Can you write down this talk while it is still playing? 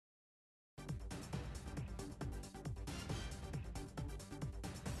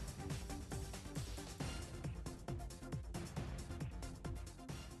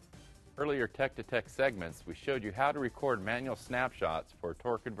earlier tech-to-tech segments, we showed you how to record manual snapshots for a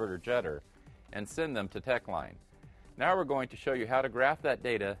torque converter Judder and send them to TechLine. Now we're going to show you how to graph that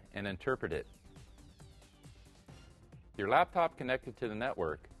data and interpret it. With your laptop connected to the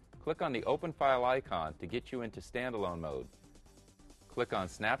network, click on the Open File icon to get you into standalone mode. Click on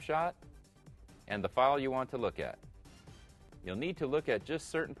Snapshot and the file you want to look at. You'll need to look at just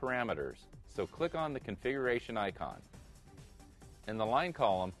certain parameters, so click on the configuration icon. In the line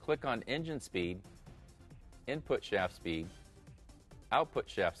column, click on engine speed, input shaft speed, output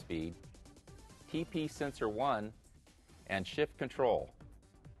shaft speed, TP sensor 1, and shift control.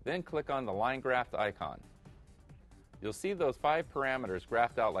 Then click on the line graph icon. You'll see those 5 parameters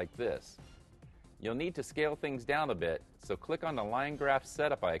graphed out like this. You'll need to scale things down a bit, so click on the line graph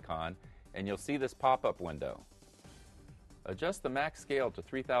setup icon and you'll see this pop-up window. Adjust the max scale to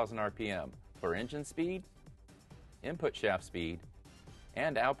 3000 RPM for engine speed, input shaft speed,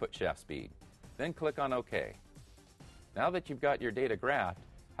 and output shaft speed. Then click on OK. Now that you've got your data graphed,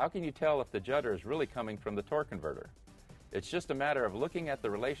 how can you tell if the judder is really coming from the torque converter? It's just a matter of looking at the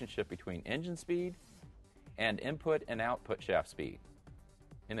relationship between engine speed and input and output shaft speed.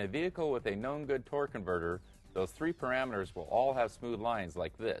 In a vehicle with a known good torque converter, those 3 parameters will all have smooth lines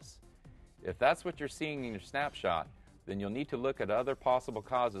like this. If that's what you're seeing in your snapshot, then you'll need to look at other possible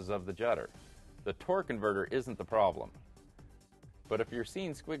causes of the judder. The torque converter isn't the problem. But if you're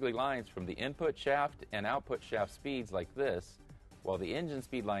seeing squiggly lines from the input shaft and output shaft speeds like this, while the engine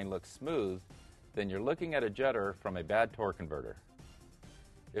speed line looks smooth, then you're looking at a judder from a bad torque converter.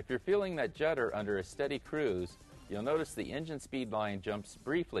 If you're feeling that judder under a steady cruise, you'll notice the engine speed line jumps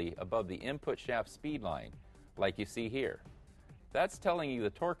briefly above the input shaft speed line, like you see here. That's telling you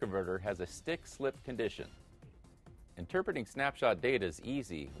the torque converter has a stick-slip condition. Interpreting snapshot data is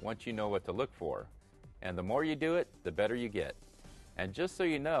easy once you know what to look for, and the more you do it, the better you get. And just so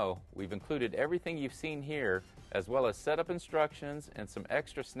you know, we've included everything you've seen here, as well as setup instructions and some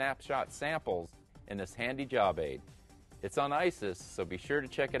extra snapshot samples in this handy job aid. It's on ISIS, so be sure to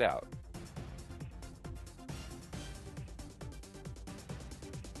check it out.